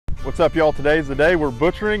What's up, y'all? Today's the day we're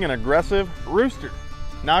butchering an aggressive rooster.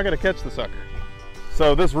 Now I gotta catch the sucker.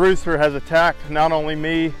 So this rooster has attacked not only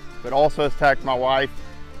me, but also has attacked my wife.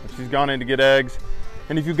 She's gone in to get eggs.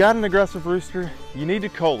 And if you've got an aggressive rooster, you need to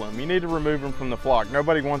cull him. You need to remove him from the flock.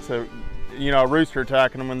 Nobody wants a rooster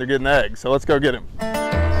attacking them when they're getting eggs. So let's go get him. It's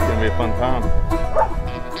gonna be a fun time.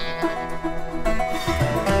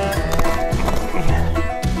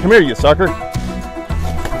 Come here, you sucker.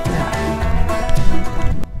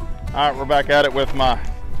 All right, we're back at it with my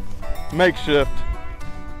makeshift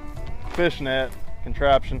fishnet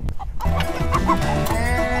contraption.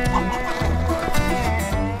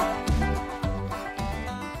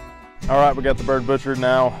 All right, we got the bird butchered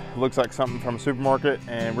now. It looks like something from a supermarket,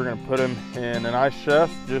 and we're gonna put him in an ice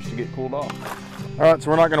chest just to get cooled off. All right, so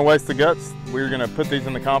we're not gonna waste the guts. We're gonna put these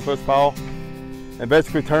in the compost pile and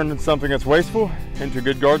basically turn something that's wasteful into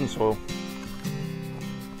good garden soil.